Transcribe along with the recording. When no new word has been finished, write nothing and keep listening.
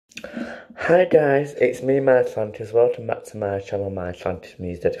Hi guys, it's me, My Atlantis. Welcome back to my channel, My Atlantis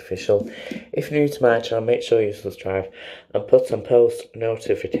Music Official. If you're new to my channel, make sure you subscribe and put on post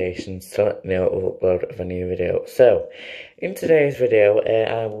notifications to let me know of upload of a new video. So, in today's video,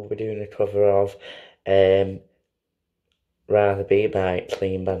 I will be doing a cover of Rather Be by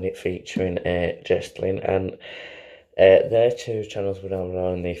Clean Bandit featuring Jess, Glynne, and their two channels were down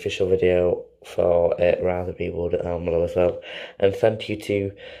below in the official video for Rather Be will down below as well. And thank you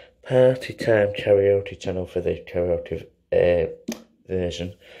to Party Time Karaoke channel for the karaoke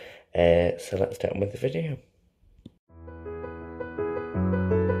version. So let's get on with the video.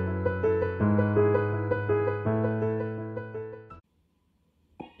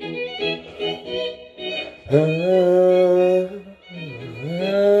 Yeah.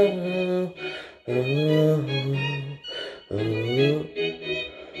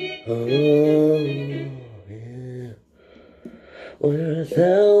 We're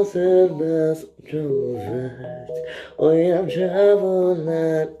 1,000 miles from we have traveled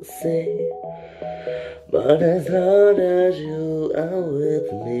at sea. But as long as you are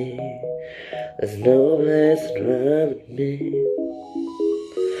with me, there's no place to drive me.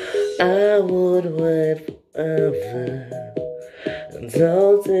 I would wait forever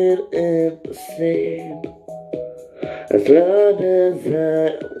until it in the sea. As long as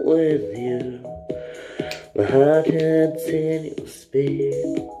I'm with you, my heart continues speed.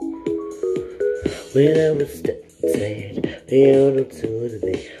 We never stayed, the only two to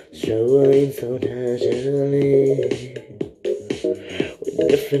be struggling so casually. We're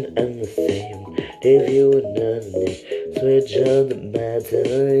different and the same, if you would not me, switch on the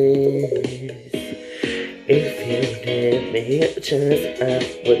batteries. If you gave me a chance, I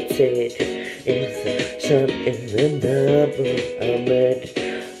would take it. It's a shot in the double I made.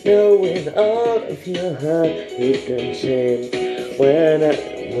 Knowing all of your heart, you can change. When I'm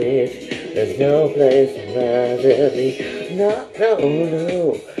with you, there's no place to rather be. No, no,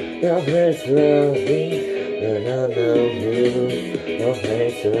 no, no place to rather be. No, no, no, no, no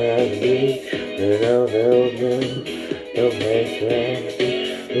place to rather be. No, no, no, no, no place to rather be.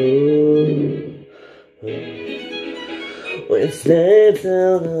 Ooh, ooh. We stayed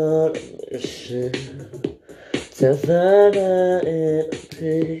down on the mission to find our inner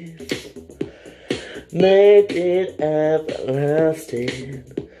peace, make it everlasting,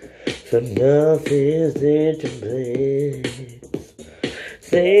 so nothing's incomplete.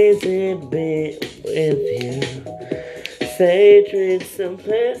 Say to be with you, say treat some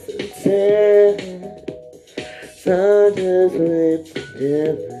pleasant time, so just live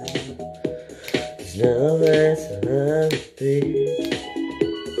together, there's no place to be.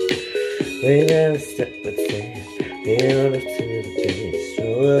 We never stop the same, the only two to be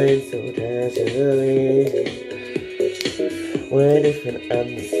strolling so casually. We're different and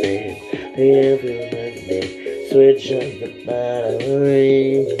the same, the everyone name, switch on the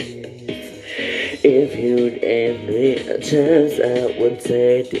batteries. If you gave me a chance, I would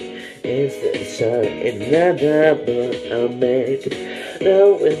take it. It's a shot in the double I make it.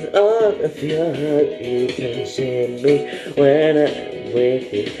 Knowing all of your heart, you can share me when I'm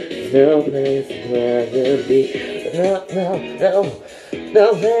with you. There's no place I'd rather be. No, no, no, no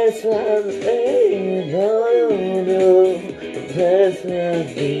place I'd rather be. No, no, no, no place I'd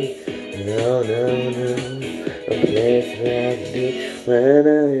rather be. No, no, no, no place I'd rather be. When I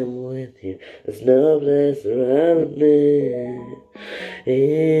am with you, there's no place I'd rather be.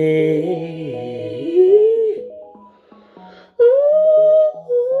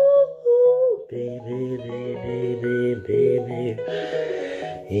 Baby, baby, baby, baby.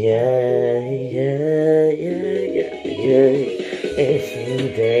 Yeah, yeah, yeah, yeah, yeah. If you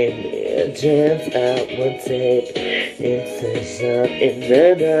gave me a chance, I would take it. It's a shot in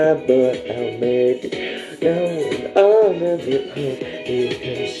the dark, but I'll make it. Knowing all of your heart, you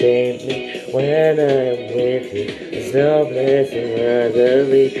can shame me when I'm with you. There's no place I'd rather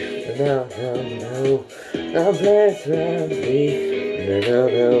be. No, no, no, no place I'd rather be. No, no,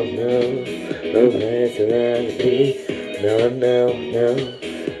 no, no, no place I'd rather be. No, no, no,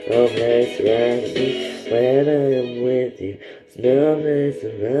 no place I'd rather be. When I am with you, there's no place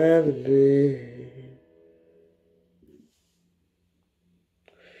I'd rather be.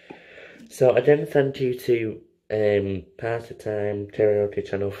 So again, thank you to Party Time Karaoke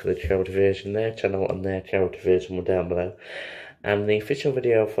channel for the karaoke version. Their channel and their karaoke version were down below, and the official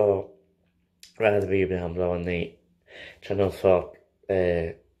video for Rather Be down below, and the channels for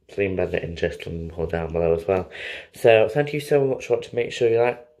Clean Bandit and Jess will down below as well. So thank you so much for watching. Make sure you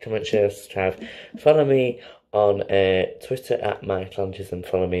like, comment, share, subscribe. Follow me on Twitter at MyAtlantis and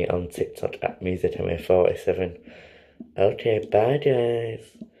follow me on TikTok at MusicMA47. Okay, bye guys.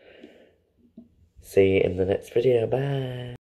 See you in the next video. Bye.